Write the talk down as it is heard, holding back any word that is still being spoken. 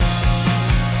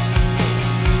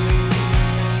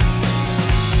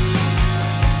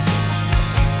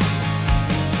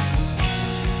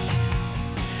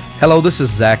Hello, this is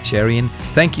Zach Cherian.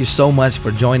 Thank you so much for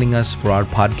joining us for our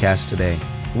podcast today.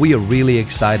 We are really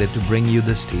excited to bring you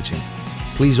this teaching.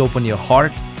 Please open your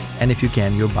heart and, if you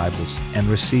can, your Bibles and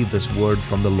receive this word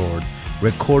from the Lord,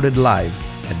 recorded live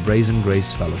at Brazen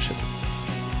Grace Fellowship.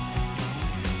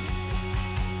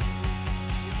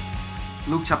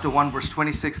 Luke chapter 1, verse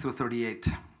 26 through 38.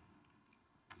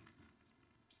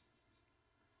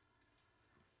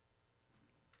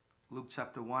 Luke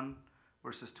chapter 1,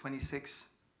 verses 26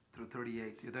 through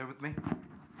 38. You there with me?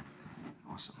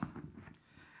 Awesome.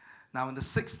 Now in the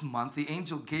 6th month, the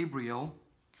angel Gabriel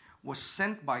was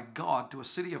sent by God to a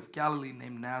city of Galilee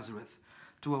named Nazareth,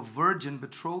 to a virgin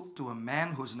betrothed to a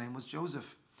man whose name was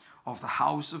Joseph, of the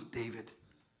house of David.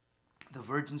 The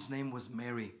virgin's name was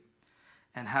Mary.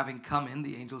 And having come in,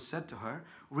 the angel said to her,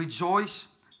 "Rejoice,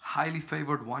 highly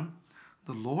favored one.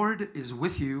 The Lord is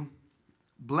with you.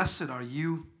 Blessed are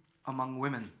you among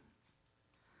women."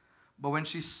 But when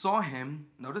she saw him,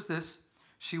 notice this,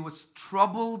 she was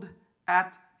troubled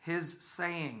at his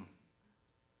saying,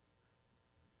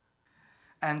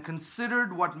 and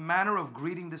considered what manner of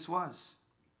greeting this was.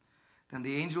 Then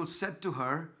the angel said to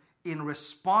her, in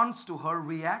response to her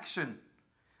reaction,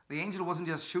 the angel wasn't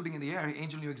just shooting in the air, the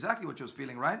angel knew exactly what she was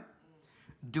feeling, right?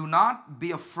 "Do not be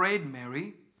afraid,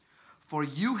 Mary, for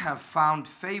you have found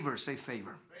favor." Say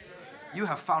favor. You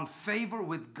have found favor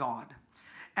with God.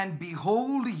 "And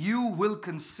behold, you will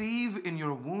conceive in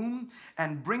your womb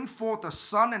and bring forth a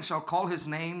son and shall call his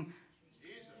name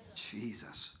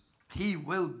Jesus. He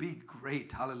will be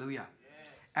great." Hallelujah.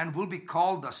 "And will be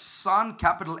called the Son,"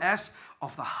 capital S,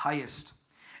 "of the highest.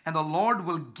 And the Lord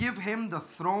will give him the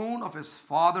throne of his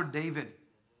father David."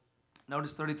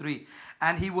 Notice 33.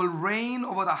 "And he will reign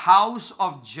over the house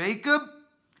of Jacob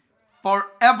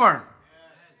forever."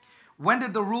 When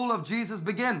did the rule of Jesus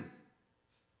begin?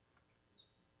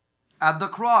 At the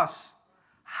cross.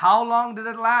 How long did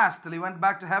it last? Till he went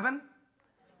back to heaven?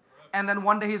 And then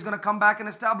one day he's going to come back and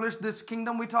establish this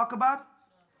kingdom we talk about?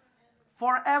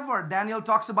 Forever. Daniel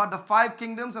talks about the 5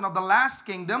 kingdoms, and of the last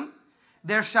kingdom,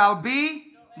 there shall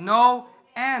be no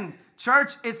end.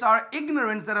 Church, it's our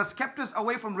ignorance that has kept us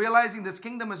away from realizing this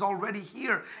kingdom is already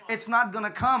here. It's not going to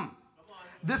come.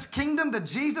 This kingdom that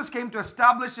Jesus came to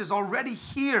establish is already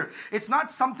here. It's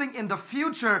not something in the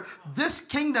future. This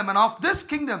kingdom, and of this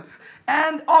kingdom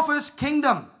and of his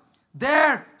kingdom,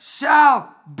 there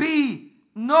shall be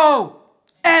no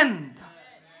end.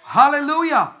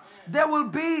 Hallelujah. There will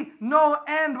be no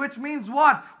end, which means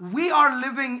what? We are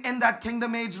living in that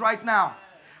kingdom age right now.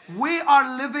 We are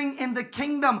living in the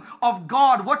kingdom of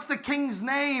God. What's the king's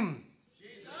name?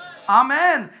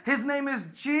 Amen. His name is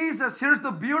Jesus. Here's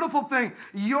the beautiful thing.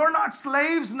 You're not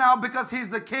slaves now because he's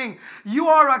the king. You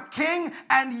are a king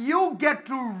and you get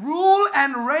to rule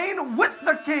and reign with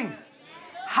the king.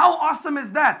 How awesome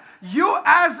is that? You,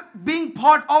 as being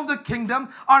part of the kingdom,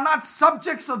 are not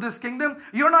subjects of this kingdom.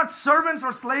 You're not servants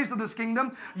or slaves of this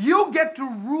kingdom. You get to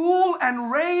rule and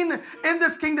reign in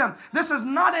this kingdom. This is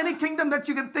not any kingdom that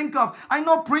you can think of. I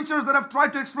know preachers that have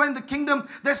tried to explain the kingdom.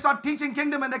 They start teaching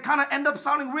kingdom and they kind of end up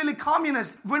sounding really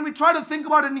communist. When we try to think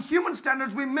about it in human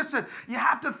standards, we miss it. You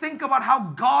have to think about how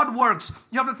God works.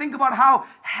 You have to think about how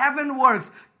heaven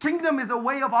works. Kingdom is a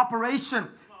way of operation.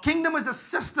 Kingdom is a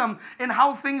system in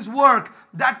how things work.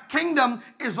 That kingdom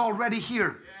is already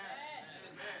here.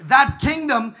 That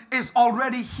kingdom is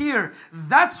already here.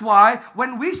 That's why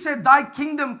when we say thy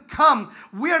kingdom come,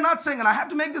 we are not saying, and I have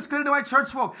to make this clear to my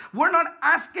church folk, we're not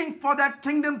asking for that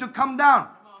kingdom to come down.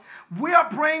 We are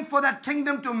praying for that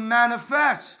kingdom to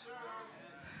manifest.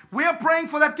 We are praying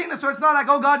for that kingdom. So it's not like,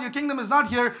 "Oh God, your kingdom is not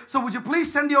here, so would you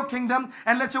please send your kingdom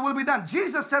and let your will be done."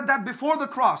 Jesus said that before the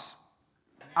cross.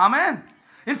 Amen.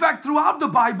 In fact, throughout the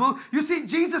Bible, you see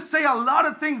Jesus say a lot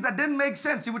of things that didn't make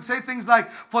sense. He would say things like,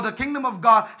 "For the kingdom of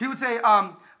God." He would say,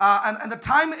 and the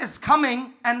time is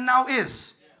coming and now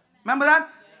is. Remember that?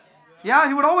 Yeah,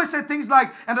 he would always say things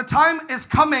like, "And the time is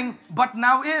coming, but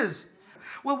now is."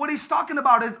 Well, what he's talking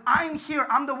about is, I'm here.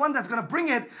 I'm the one that's going to bring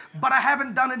it, but I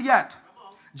haven't done it yet.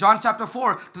 John chapter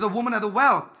 4, to the woman at the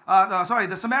well.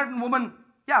 The Samaritan woman.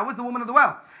 Yeah, it was the woman at the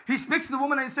well. He speaks to the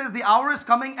woman and he says, "The hour is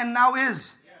coming and now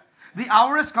is." The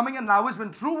hour is coming and now is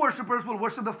when true worshipers will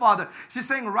worship the Father. She's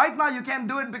saying right now you can't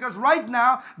do it because right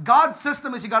now God's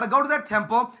system is you got to go to that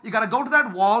temple, you got to go to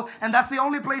that wall, and that's the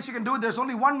only place you can do it. There's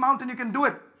only one mountain you can do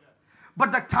it.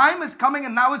 But the time is coming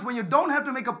and now is when you don't have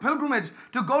to make a pilgrimage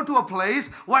to go to a place.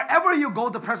 Wherever you go,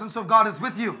 the presence of God is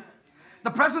with you.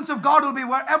 The presence of God will be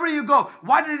wherever you go.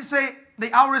 Why did he say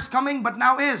the hour is coming but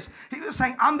now is? He was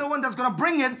saying, I'm the one that's going to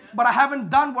bring it, but I haven't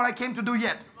done what I came to do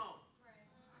yet.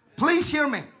 Please hear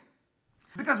me.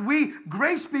 Because we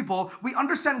grace people, we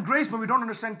understand grace, but we don't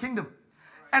understand kingdom.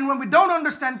 And when we don't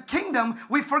understand kingdom,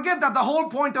 we forget that the whole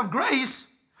point of grace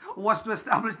was to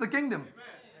establish the kingdom.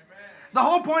 The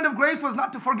whole point of grace was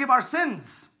not to forgive our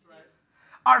sins.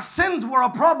 Our sins were a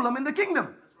problem in the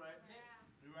kingdom.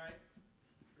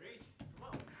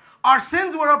 Our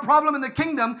sins were a problem in the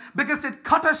kingdom because it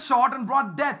cut us short and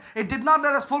brought death. It did not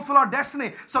let us fulfill our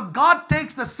destiny. So God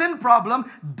takes the sin problem,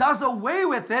 does away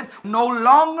with it. No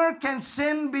longer can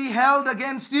sin be held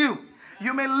against you.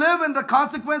 You may live in the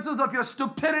consequences of your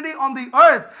stupidity on the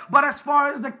earth, but as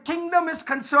far as the kingdom is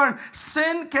concerned,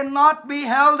 sin cannot be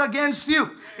held against you.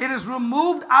 It is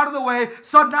removed out of the way.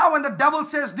 So now when the devil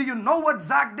says, do you know what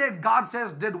Zach did? God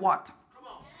says, did what?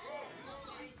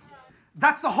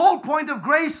 That's the whole point of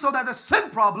grace, so that the sin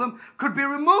problem could be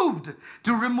removed.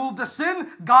 To remove the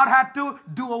sin, God had to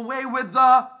do away with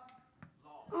the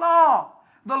law.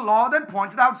 The law that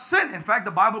pointed out sin. In fact,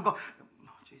 the Bible goes, oh,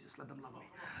 Jesus, let them love me.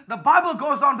 The Bible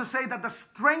goes on to say that the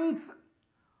strength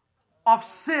of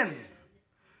sin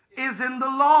is in the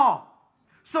law.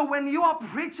 So when you are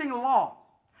preaching law,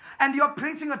 and you're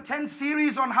preaching a 10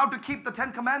 series on how to keep the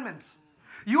 10 commandments,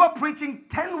 you are preaching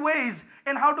 10 ways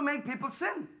in how to make people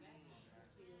sin.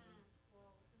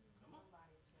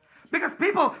 Because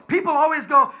people always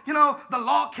go, the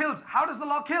law kills. How does the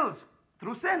law kill?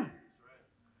 Through sin.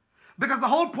 Because the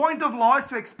whole point of law is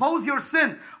to expose your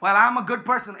sin. Well, I'm a good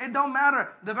person. It don't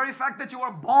matter. The very fact that you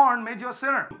were born made you a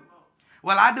sinner.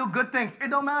 Well, I do good things.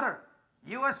 It don't matter.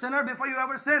 You were a sinner before you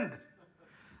ever sinned.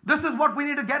 This is what we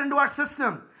need to get into our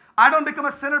system. I don't become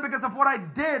a sinner because of what I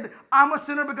did. I'm a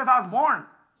sinner because I was born.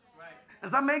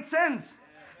 Does that make sense?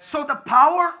 So the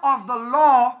power of the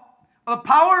law, the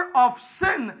power of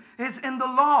sin is in the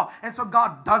law. And so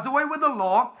God does away with the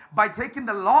law. By taking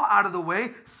the law out of the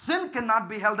way, sin cannot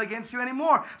be held against you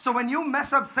anymore. So when you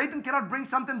mess up, Satan cannot bring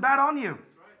something bad on you.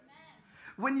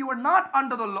 When you are not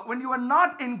under the law, when you are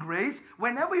not in grace,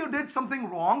 whenever you did something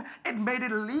wrong, it made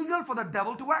it legal for the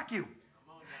devil to whack you.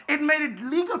 It made it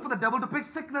legal for the devil to pick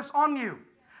sickness on you.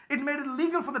 It made it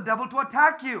legal for the devil to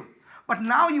attack you. But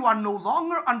now you are no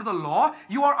longer under the law.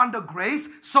 You are under grace.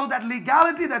 So that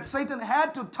legality that Satan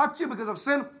had to touch you because of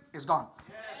sin is gone.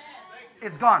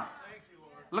 It's gone.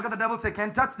 Look at the devil, say,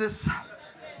 can't touch this.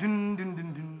 Dun, dun,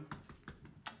 dun, dun.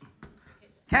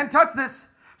 Can't touch this.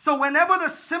 So whenever the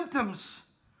symptoms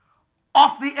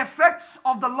of the effects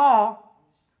of the law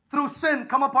through sin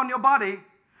come upon your body,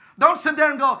 don't sit there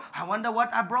and go, I wonder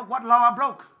what I broke, what law I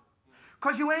broke.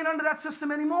 Because you ain't under that system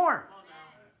anymore.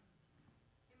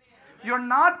 You're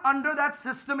not under that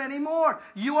system anymore.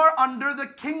 You are under the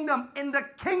kingdom. In the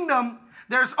kingdom,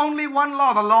 there's only one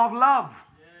law, the law of love.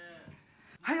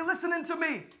 Are you listening to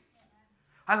me?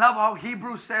 I love how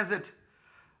Hebrews says it.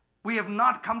 We have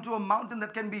not come to a mountain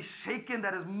that can be shaken,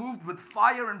 that is moved with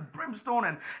fire and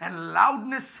brimstone and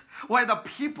loudness, where the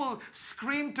people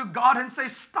scream to God and say,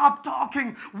 stop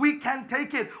talking, we can't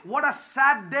take it. What a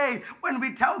sad day when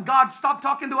we tell God, stop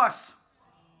talking to us.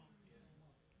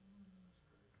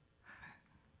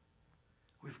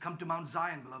 We've come to Mount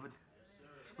Zion, beloved.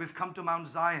 We've come to Mount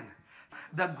Zion.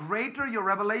 The greater your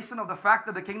revelation of the fact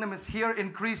that the kingdom is here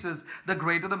increases, the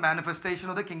greater the manifestation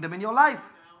of the kingdom in your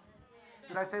life.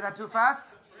 Did I say that too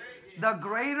fast? The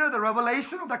greater the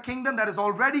revelation of the kingdom that is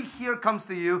already here comes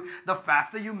to you, the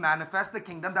faster you manifest the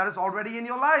kingdom that is already in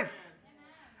your life.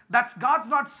 That's God's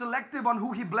not selective on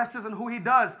who He blesses and who He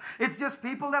does. It's just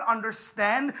people that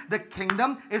understand the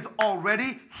kingdom is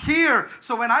already here.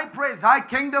 So when I pray, thy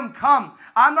kingdom come,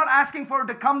 I'm not asking for it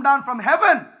to come down from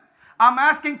heaven. I'm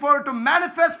asking for it to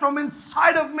manifest from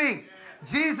inside of me.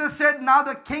 Jesus said, now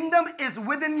the kingdom is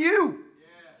within you.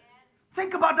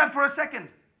 Think about that for a second.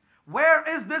 Where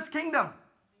is this kingdom?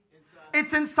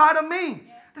 It's inside of me.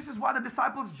 This is why the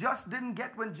disciples just didn't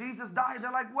get when Jesus died.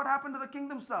 They're like, what happened to the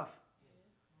kingdom stuff?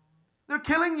 They're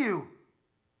killing you.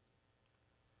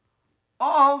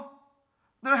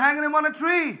 They're hanging him on a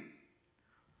tree.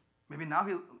 Maybe now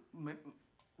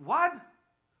what?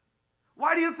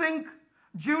 Why do you think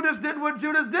Judas did what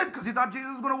Judas did? Because he thought Jesus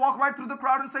was going to walk right through the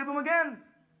crowd and save him again.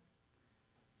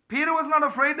 Peter was not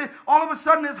afraid. All of a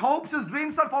sudden his hopes, his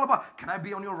dreams start falling apart. Can I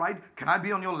be on your right? Can I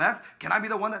be on your left? Can I be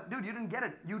the one that... Dude, you didn't get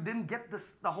it. You didn't get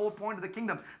this. The whole point of the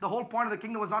kingdom. The whole point of the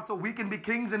kingdom was not so we can be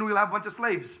kings and we'll have a bunch of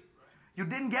slaves. You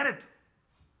didn't get it.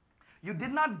 You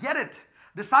did not get it.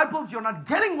 Disciples, you're not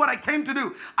getting what I came to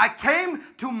do. I came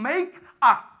to make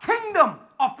a kingdom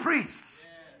of priests.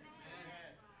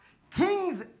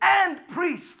 Kings and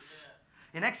priests.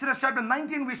 In Exodus chapter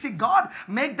 19, we see God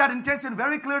make that intention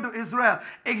very clear to Israel.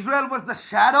 Israel was the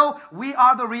shadow. We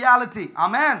are the reality.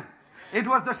 Amen. It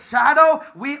was the shadow.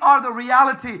 We are the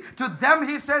reality. To them,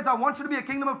 he says, I want you to be a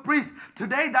kingdom of priests.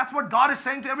 Today, that's what God is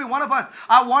saying to every one of us.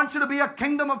 I want you to be a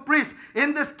kingdom of priests.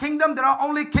 In this kingdom, there are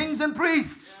only kings and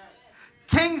priests.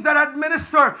 Kings that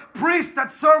administer, priests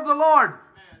that serve the Lord.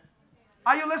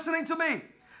 Are you listening to me?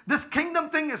 This kingdom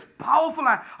thing is powerful.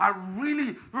 I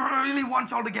really, really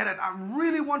want y'all to get it. I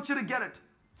really want you to get it.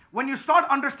 When you start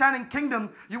understanding kingdom,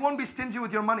 you won't be stingy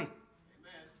with your money.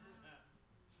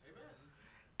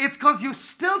 It's because you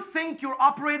still think you're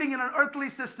operating in an earthly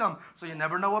system. So you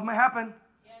never know what may happen.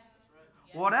 Yeah.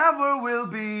 Yeah. Whatever will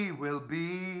be, will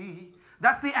be.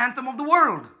 That's the anthem of the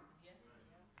world. Yeah.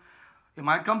 It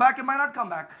might come back, it might not come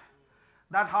back.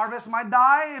 That harvest might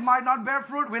die, it might not bear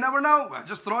fruit. We never know. Well,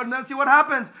 just throw it in there and see what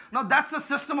happens. No, that's the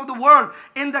system of the world.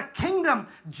 In the kingdom,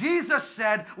 Jesus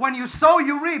said, when you sow,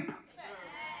 you reap.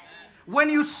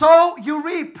 When you sow, you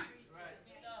reap.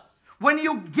 When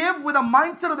you give with a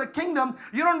mindset of the kingdom,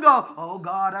 you don't go, oh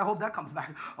God, I hope that comes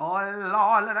back. Oh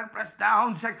Lord, let that press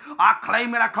down, check. I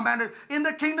claim it, I command it. In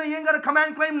the kingdom, you ain't got to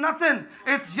command, claim nothing.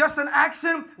 It's just an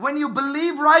action. When you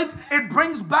believe right, it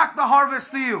brings back the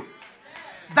harvest to you.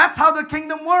 That's how the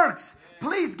kingdom works.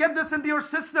 Please get this into your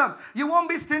system. You won't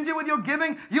be stingy with your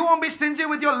giving. You won't be stingy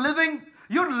with your living.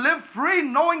 You live free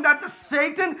knowing that the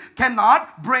Satan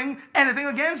cannot bring anything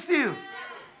against you.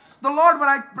 The Lord, when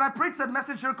I preach that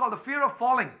message here called the fear of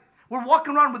falling, we're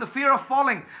walking around with the fear of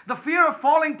falling. The fear of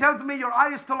falling tells me your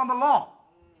eye is still on the law.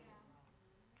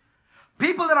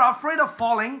 People that are afraid of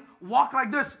falling walk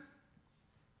like this.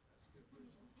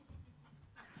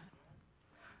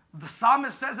 The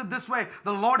psalmist says it this way,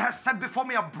 the Lord has set before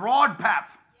me a broad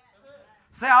path.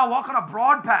 Say, I'll walk on a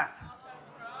broad path.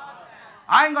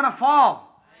 I ain't going to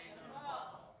fall.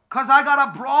 Because I got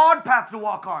a broad path to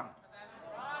walk on.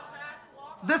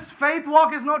 This faith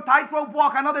walk is no tightrope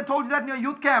walk. I know they told you that in your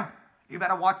youth camp. You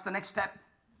better watch the next step.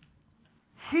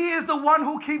 He is the one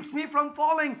who keeps me from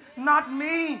falling, not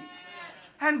me.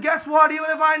 And guess what? Even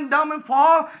if I'm dumb and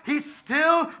fall, He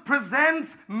still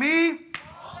presents me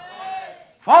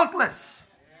faultless.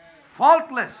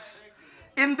 Faultless.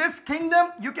 In this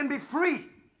kingdom, you can be free.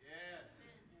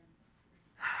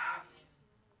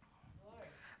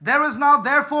 There is now,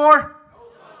 therefore,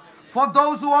 for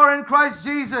those who are in Christ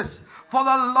Jesus, for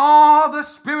the law of the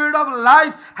Spirit of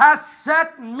life has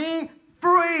set me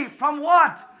free from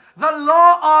what? The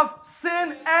law of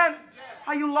sin and...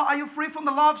 Are you free from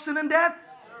the law of sin and death?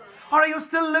 Or are you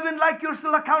still living like you're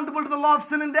still accountable to the law of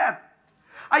sin and death?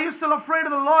 Are you still afraid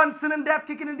of the law and sin and death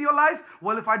kicking into your life?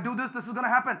 Well, if I do this, this is going to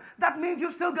happen. That means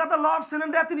you still got the law of sin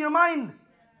and death in your mind.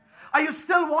 Are you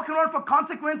still walking around for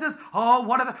consequences? Oh,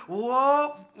 what are the...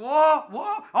 Whoa, whoa,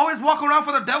 whoa. Always walking around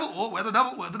for the devil. Oh, where the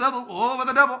devil, where the devil, oh, where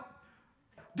the devil.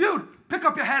 Dude, pick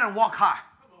up your head and walk high.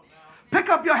 Pick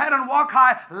up your head and walk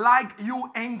high like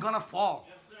you ain't gonna fall.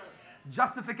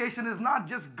 Justification is not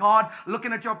just God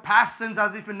looking at your past sins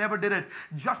as if you never did it.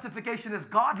 Justification is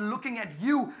God looking at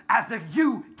you as if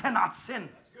you cannot sin.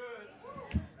 That's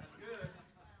good. That's good.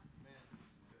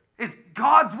 It's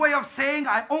God's way of saying,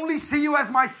 I only see you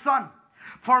as my son.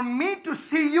 For me to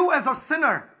see you as a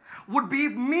sinner would be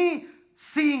me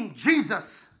seeing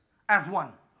Jesus as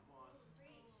one.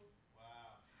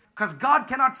 Because God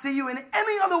cannot see you in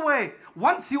any other way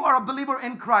once you are a believer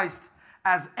in Christ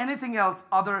as anything else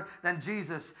other than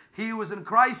Jesus. He who is in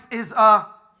Christ is a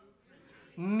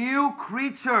new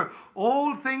creature.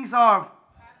 Old things are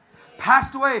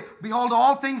passed away. Behold,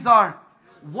 all things are.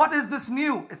 What is this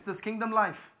new? It's this kingdom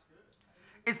life.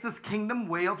 It's this kingdom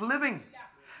way of living.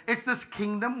 It's this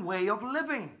kingdom way of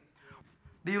living.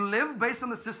 Do you live based on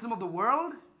the system of the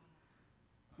world?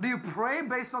 Do you pray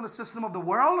based on the system of the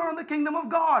world or on the kingdom of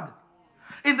God?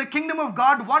 In the kingdom of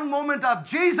God, one moment of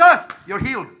Jesus, you're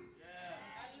healed.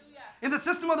 In the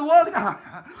system of the world,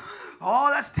 oh,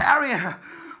 let's tarry.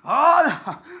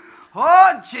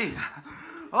 Oh, gee.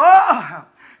 Oh.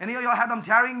 Any of y'all had them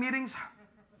tarrying meetings?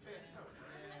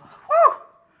 Woo.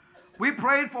 We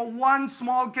prayed for one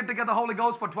small kid to get the Holy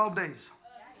Ghost for 12 days.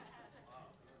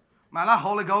 Man, that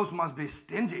Holy Ghost must be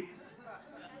stingy.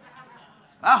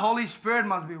 That Holy Spirit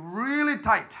must be really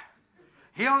tight.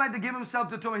 He don't like to give himself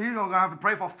to me. He's going to have to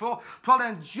pray for 12 days.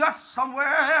 And just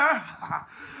somewhere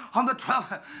on the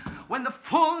 12th, when the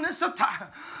fullness of time,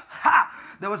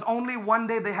 there was only one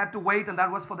day they had to wait, and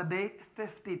that was for the day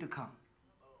 50 to come.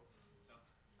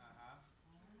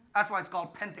 That's why it's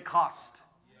called Pentecost.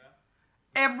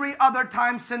 Every other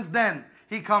time since then,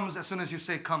 He comes as soon as you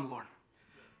say, come, Lord.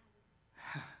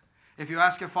 If you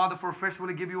ask your Father for a fish, will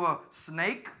He give you a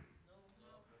snake?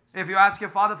 If you ask your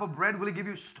Father for bread, will He give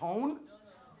you stone?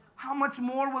 How much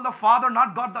more will the Father,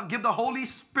 not God, give the Holy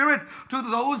Spirit to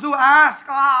those who ask?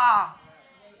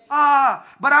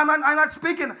 But I'm not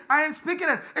speaking. I ain't speaking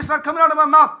it. It's not coming out of my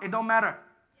mouth. It don't matter.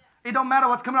 It don't matter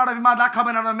what's coming out of your mouth, not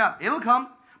coming out of my mouth. It'll come.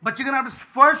 But you're going to have to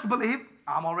first believe,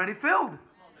 I'm already filled.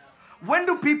 When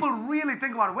do people really,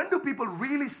 think about it, when do people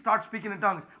really start speaking in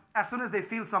tongues? As soon as they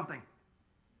feel something.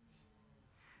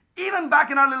 Even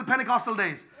back in our little Pentecostal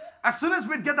days, as soon as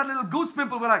we'd get that little goose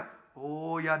pimple, we're like,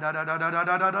 oh yeah, da da da da da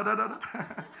da da da da da.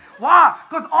 Why?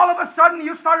 Because all of a sudden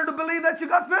you started to believe that you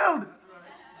got filled.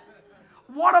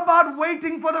 What about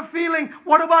waiting for the feeling?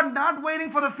 What about not waiting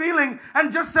for the feeling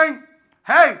and just saying,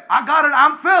 hey, I got it,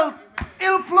 I'm filled.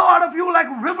 It'll flow out of you like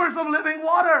rivers of living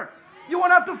water. You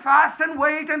won't have to fast and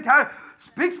wait and tell.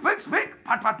 Speak, speak, speak.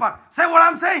 Pat, pat, pat. Say what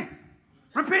I'm saying.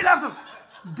 Repeat after me.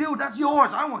 Dude, that's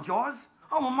yours. I want yours.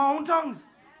 I want my own tongues.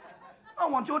 I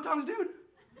want your tongues, dude.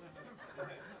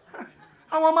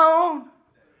 I want my own.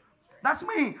 That's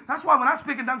me. That's why when I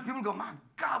speak in tongues, people go, my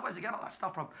God, where's he get all that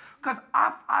stuff from? Because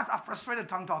as a frustrated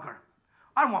tongue talker,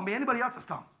 I don't want to be anybody else's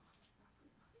tongue.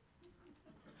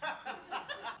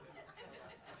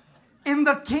 In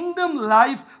the kingdom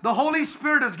life, the Holy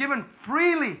Spirit is given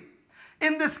freely.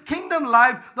 In this kingdom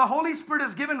life, the Holy Spirit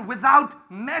is given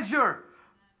without measure.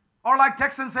 Or like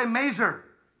Texans say, measure.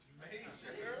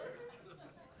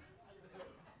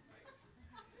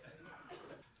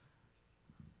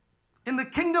 In the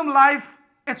kingdom life,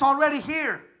 it's already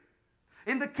here.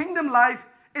 In the kingdom life,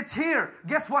 it's here.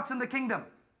 Guess what's in the kingdom?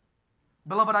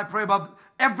 Beloved, I pray above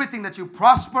everything that you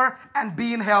prosper and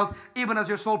be in health, even as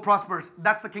your soul prospers.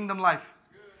 That's the kingdom life.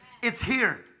 It's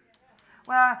here.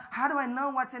 Well, how do I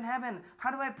know what's in heaven? How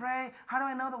do I pray? How do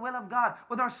I know the will of God?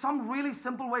 Well, there are some really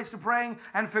simple ways to praying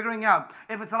and figuring out.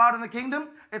 If it's allowed in the kingdom,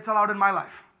 it's allowed in my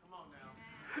life.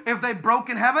 If they broke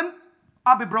in heaven,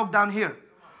 I'll be broke down here.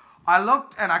 I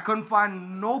looked and I couldn't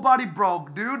find nobody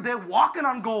broke. Dude, they're walking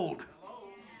on gold.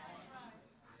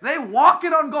 They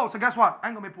walking on gold. So guess what? I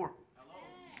ain't going to be poor.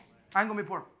 I ain't going to be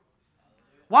poor.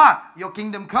 Why? Your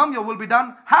kingdom come, your will be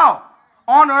done. How?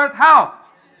 On earth, how?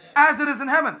 As it is in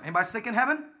heaven. Anybody sick in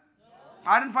heaven?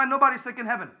 I didn't find nobody sick in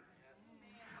heaven.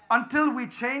 Until we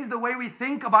change the way we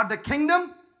think about the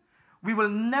kingdom, we will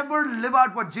never live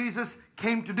out what Jesus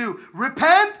came to do.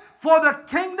 Repent, for the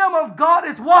kingdom of God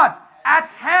is what? At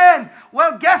hand.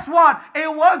 Well, guess what?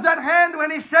 It was at hand when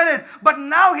he said it, but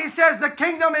now he says the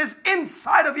kingdom is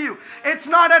inside of you. It's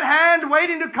not at hand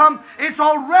waiting to come. It's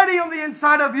already on the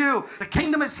inside of you. The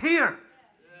kingdom is here.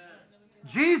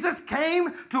 Jesus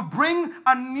came to bring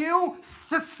a new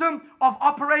system of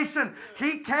operation.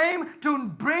 He came to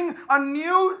bring a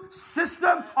new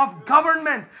system of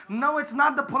government. No, it's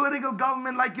not the political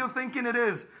government like you're thinking it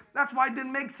is. That's why it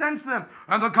didn't make sense to them.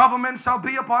 And the government shall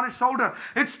be upon his shoulder.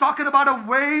 It's talking about a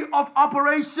way of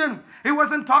operation. It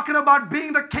wasn't talking about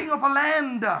being the king of a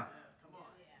land. Come on.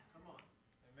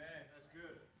 Amen. That's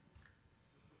good.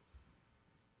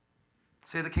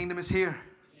 Say the kingdom is here.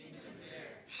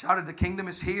 Shout it, the kingdom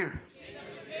is here.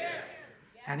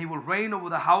 And he will reign over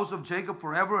the house of Jacob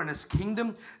forever. In his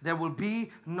kingdom there will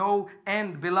be no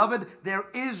end. Beloved, there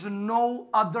is no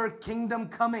other kingdom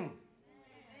coming.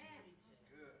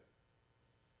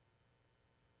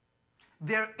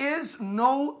 There is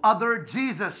no other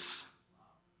Jesus.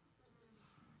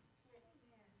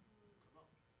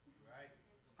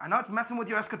 I know it's messing with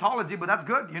your eschatology, but that's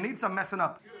good. You need some messing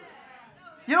up.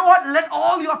 You know what? Let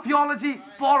all your theology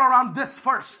fall around this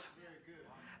first.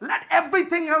 Let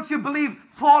everything else you believe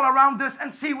fall around this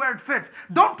and see where it fits.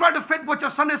 Don't try to fit what your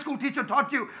Sunday school teacher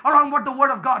taught you around what the Word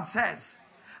of God says.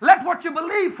 Let what you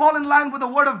believe fall in line with the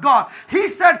Word of God. He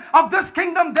said, of this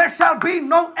kingdom there shall be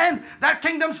no end. That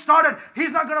kingdom started.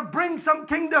 He's not going to bring some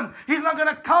kingdom. He's not going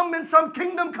to come in some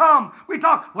kingdom come. We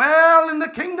talk, well, in the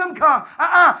kingdom come.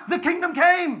 The kingdom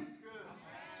came.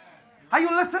 Are you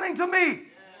listening to me?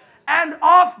 And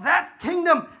of that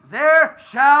kingdom there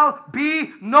shall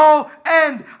be no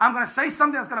end. I'm going to say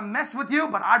something that's going to mess with you,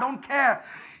 but I don't care.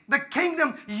 The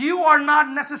kingdom, you are not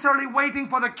necessarily waiting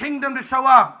for the kingdom to show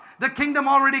up. The kingdom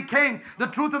already came. The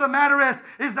truth of the matter is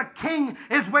the king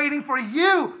is waiting for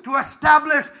you to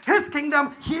establish his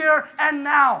kingdom here and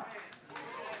now.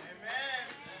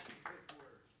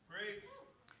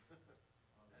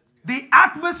 The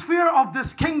atmosphere of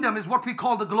this kingdom is what we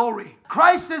call the glory.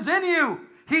 Christ is in you.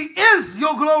 He is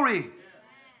your glory.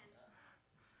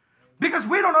 Because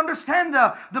we don't understand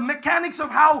the mechanics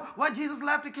of why Jesus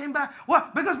left and came back. Well,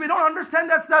 because we don't understand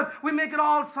that stuff, we make it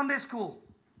all Sunday school.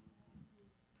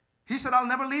 He said, I'll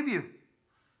never leave you.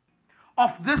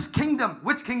 Of this kingdom,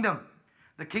 which kingdom?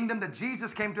 The kingdom that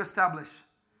Jesus came to establish.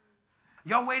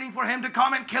 You're waiting for him to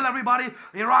come and kill everybody.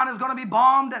 Iran is going to be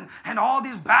bombed and all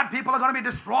these bad people are going to be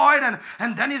destroyed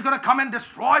and then he's going to come and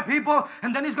destroy people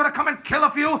and then he's going to come and kill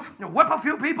a few, whip a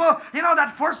few people. You know,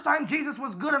 that first time Jesus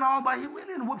was good and all, but he really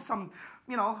didn't whip some,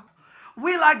 you know.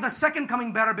 We like the second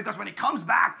coming better because when he comes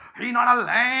back, he's not a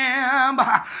lamb,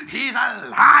 he's a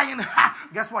lion.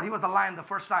 Guess what? He was a lion the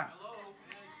first time.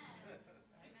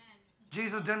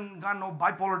 Jesus didn't got no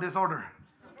bipolar disorder.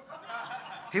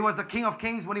 He was the King of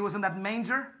Kings when he was in that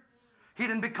manger. He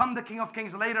didn't become the King of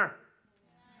Kings later.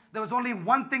 There was only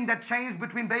one thing that changed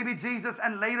between baby Jesus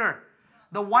and later.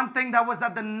 The one thing that was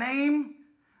that the name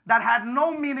that had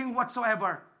no meaning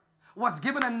whatsoever was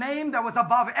given a name that was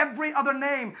above every other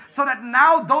name, so that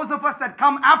now those of us that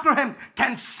come after him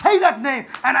can say that name,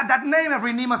 and at that name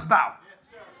every knee must bow.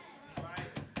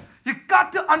 You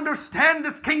got to understand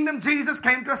this kingdom Jesus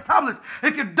came to establish.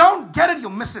 If you don't get it, you'll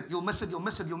miss it. You'll miss it. You'll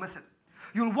miss it. You'll miss it.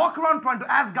 You'll walk around trying to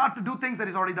ask God to do things that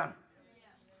he's already done.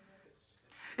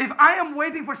 If I am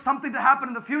waiting for something to happen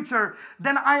in the future,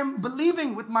 then I am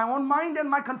believing with my own mind and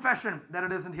my confession that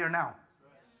it isn't here now.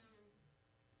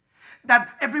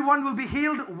 That everyone will be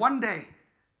healed one day.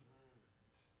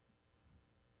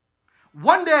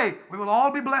 One day we will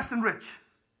all be blessed and rich.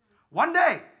 One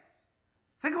day.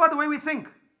 Think about the way we think.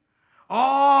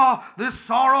 Oh, this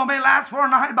sorrow may last for a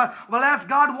night, but we'll ask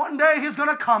God one day he's going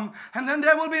to come and then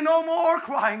there will be no more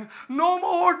crying, no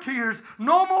more tears,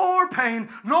 no more pain,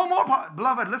 no more...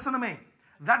 Beloved, listen to me.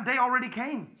 That day already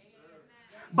came.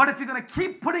 But if you're going to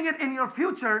keep putting it in your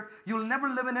future, you'll never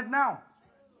live in it now.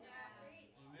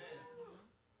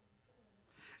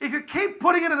 If you keep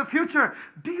putting it in the future,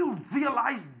 do you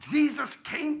realize Jesus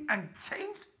came and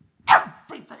changed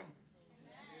everything?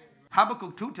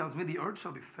 Habakkuk 2 tells me the earth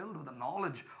shall be filled with the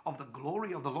knowledge of the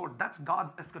glory of the Lord. That's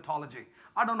God's eschatology.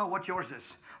 I don't know what yours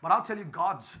is, but I'll tell you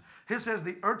God's. He says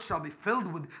the earth shall be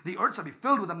filled with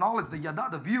the knowledge, the yada,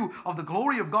 the view of the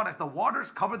glory of God as the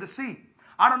waters cover the sea.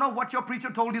 I don't know what your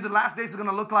preacher told you the last days is going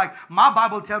to look like. My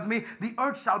Bible tells me the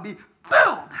earth shall be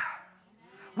filled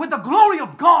with the glory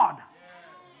of God.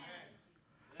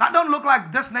 That don't look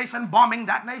like this nation bombing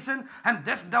that nation and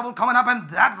this devil coming up and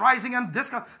that rising and this.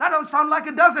 That don't sound like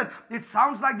it, does it? It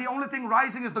sounds like the only thing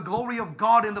rising is the glory of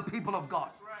God in the people of God.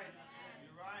 That's right.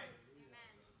 You're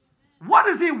right. What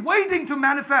is he waiting to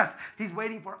manifest? He's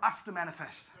waiting for us to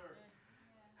manifest.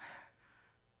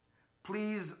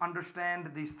 Please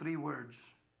understand these three words.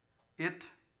 It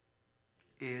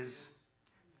is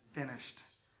finished.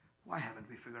 Why haven't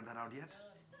we figured that out yet?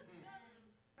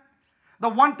 The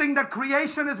one thing that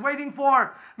creation is waiting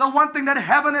for, the one thing that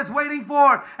heaven is waiting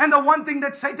for, and the one thing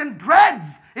that Satan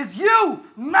dreads is you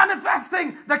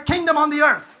manifesting the kingdom on the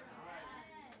earth.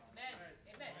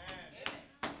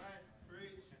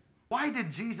 Why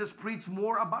did Jesus preach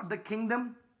more about the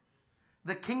kingdom?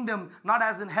 The kingdom not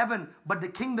as in heaven, but the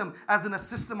kingdom as in a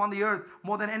system on the earth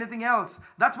more than anything else.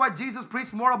 That's why Jesus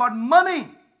preached more about money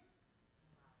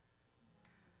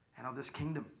and of this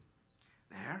kingdom.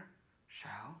 There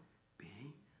shall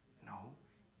be no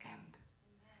end.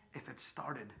 If it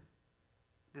started,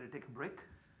 did it take a break?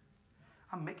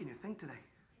 I'm making you think today.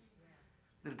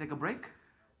 Did it take a break?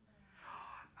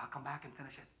 I'll come back and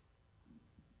finish it.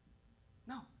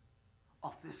 No.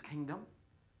 Of this kingdom,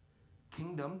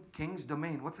 king's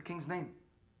domain. What's the king's name?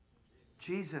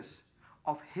 Jesus.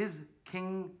 Of his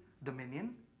king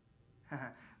dominion,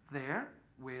 there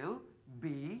will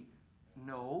be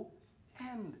no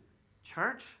end.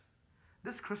 Church,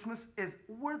 this Christmas is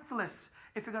worthless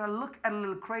if you're going to look at a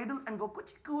little cradle and go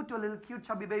coochie-coo to a little cute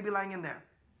chubby baby lying in there.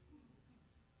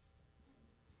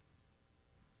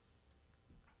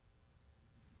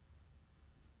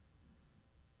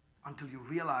 Until you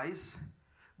realize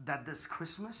that this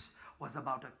Christmas was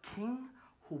about a king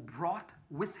who brought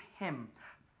with him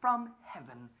from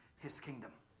heaven his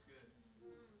kingdom.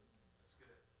 That's good.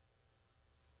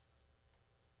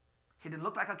 He didn't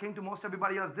look like a king to most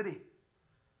everybody else, did he?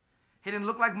 He didn't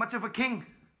look like much of a king.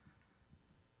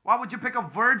 Why would you pick a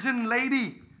virgin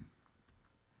lady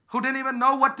who didn't even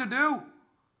know what to do?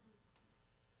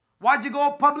 Why'd you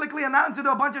go publicly announce it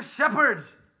to a bunch of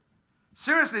shepherds?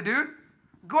 Seriously, dude.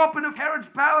 Go up into Herod's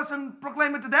palace and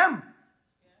proclaim it to them.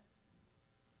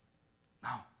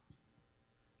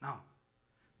 No.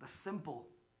 The simple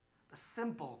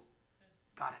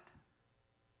got it.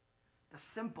 The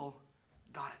simple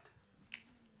got it.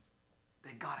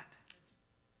 They got it.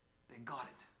 They got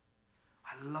it.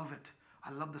 I love it.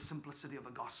 I love the simplicity of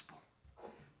the gospel.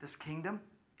 This kingdom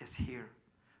is here.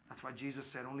 That's why Jesus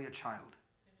said only a child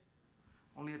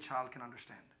can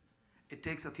understand. It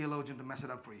takes a theologian to mess it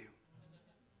up for you.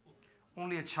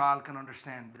 Only a child can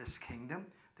understand this kingdom.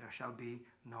 There shall be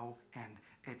no end.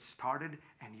 It started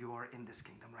and you are in this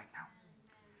kingdom right now.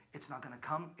 It's not going to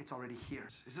come. It's already here.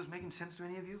 Is this making sense to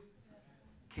any of you?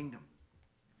 Kingdom.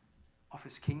 Of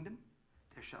his kingdom,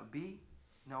 there shall be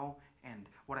no end.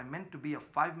 What I meant to be a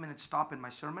 5-minute stop in my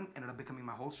sermon ended up becoming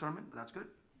my whole sermon, but that's good.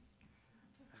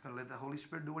 I'm just going to let the Holy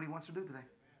Spirit do what he wants to do today.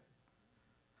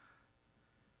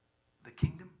 The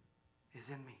kingdom is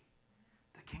in me.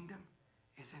 The kingdom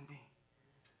is in me.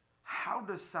 How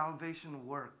does salvation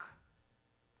work?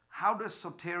 How does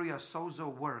soteria,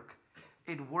 sozo work?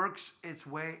 It works its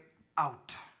way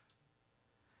out.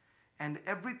 And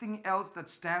everything else that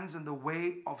stands in the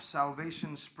way of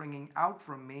salvation springing out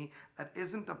from me that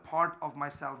isn't a part of my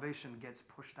salvation gets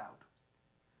pushed out.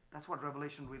 That's what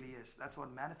revelation really is. That's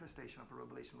what manifestation of a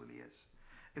revelation really is.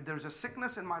 If there's a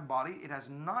sickness in my body, it is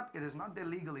not there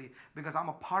legally because I'm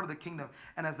a part of the kingdom.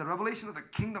 And as the revelation of the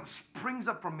kingdom springs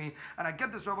up from me and I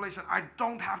get this revelation, I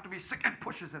don't have to be sick. It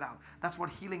pushes it out. That's what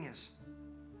healing is.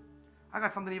 I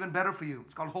got something even better for you.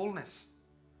 It's called wholeness.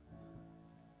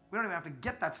 We don't even have to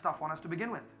get that stuff on us to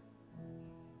begin with.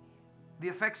 The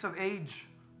effects of age,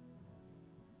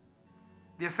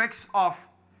 the effects of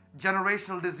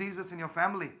generational diseases in your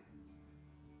family,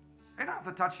 they don't have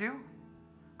to touch you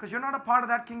because you're not a part of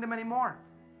that kingdom anymore.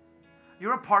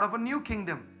 You're a part of a new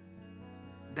kingdom.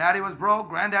 Daddy was broke,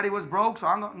 granddaddy was broke, so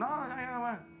I'm going,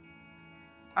 no.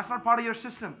 That's not part of your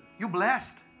system. You're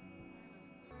blessed.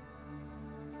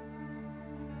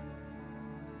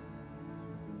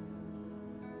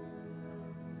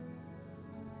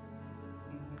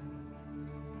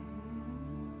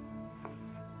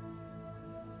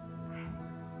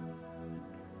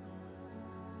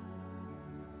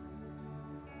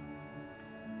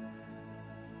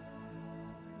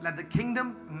 Let the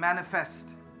kingdom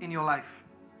manifest in your life.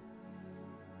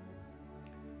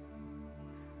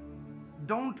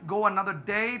 Don't go another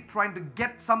day trying to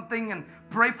get something and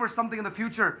pray for something in the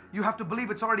future. You have to believe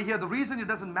it's already here. The reason it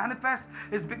doesn't manifest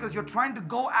is because you're trying to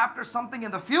go after something in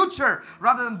the future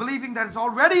rather than believing that it's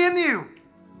already in you.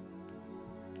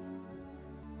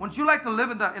 Wouldn't you like to live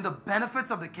in the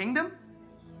benefits of the kingdom?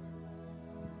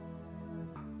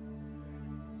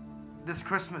 This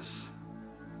Christmas,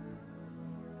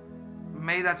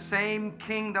 may that same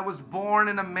king that was born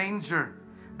in a manger,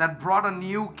 that brought a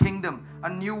new kingdom, a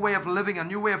new way of living, a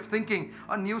new way of thinking,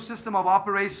 a new system of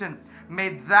operation, may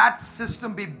that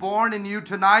system be born in you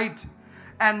tonight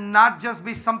and not just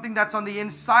be something that's on the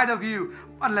inside of you,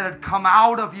 but let it come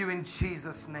out of you in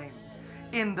Jesus' name.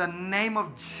 In the name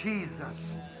of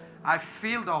Jesus. I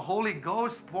feel the Holy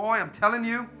Ghost, boy, I'm telling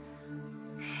you.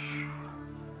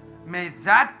 May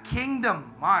that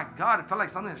kingdom, my God, it felt like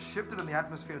something has shifted in the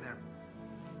atmosphere there.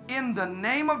 In the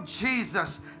name of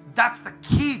Jesus, that's the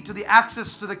key to the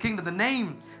access to the kingdom. The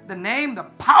name, the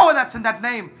power that's in that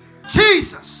name.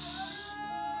 Jesus.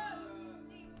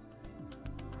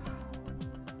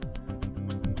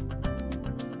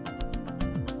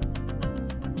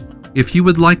 If you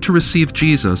would like to receive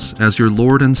Jesus as your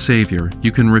Lord and Savior,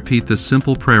 you can repeat this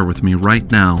simple prayer with me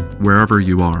right now, wherever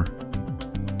you are.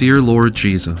 Dear Lord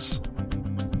Jesus,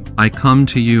 I come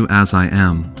to you as I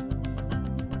am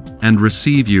and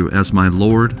receive you as my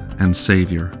Lord and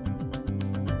Savior.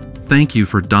 Thank you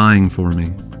for dying for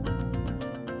me.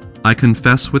 I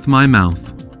confess with my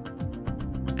mouth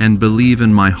and believe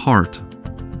in my heart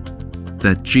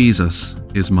that Jesus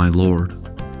is my Lord.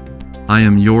 I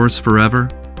am yours forever.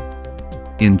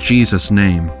 In Jesus'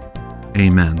 name,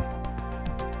 amen.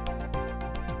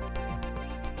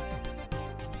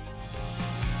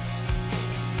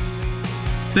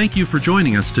 Thank you for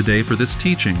joining us today for this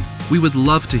teaching. We would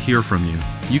love to hear from you.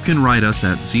 You can write us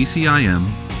at ZCIM,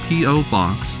 P.O.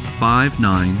 Box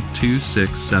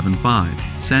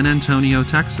 592675, San Antonio,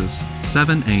 Texas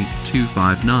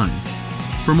 78259.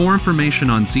 For more information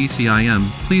on ZCIM,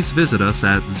 please visit us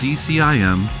at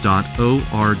zcim.org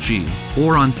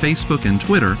or on Facebook and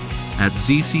Twitter at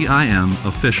ZCIM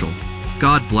Official.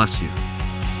 God bless you.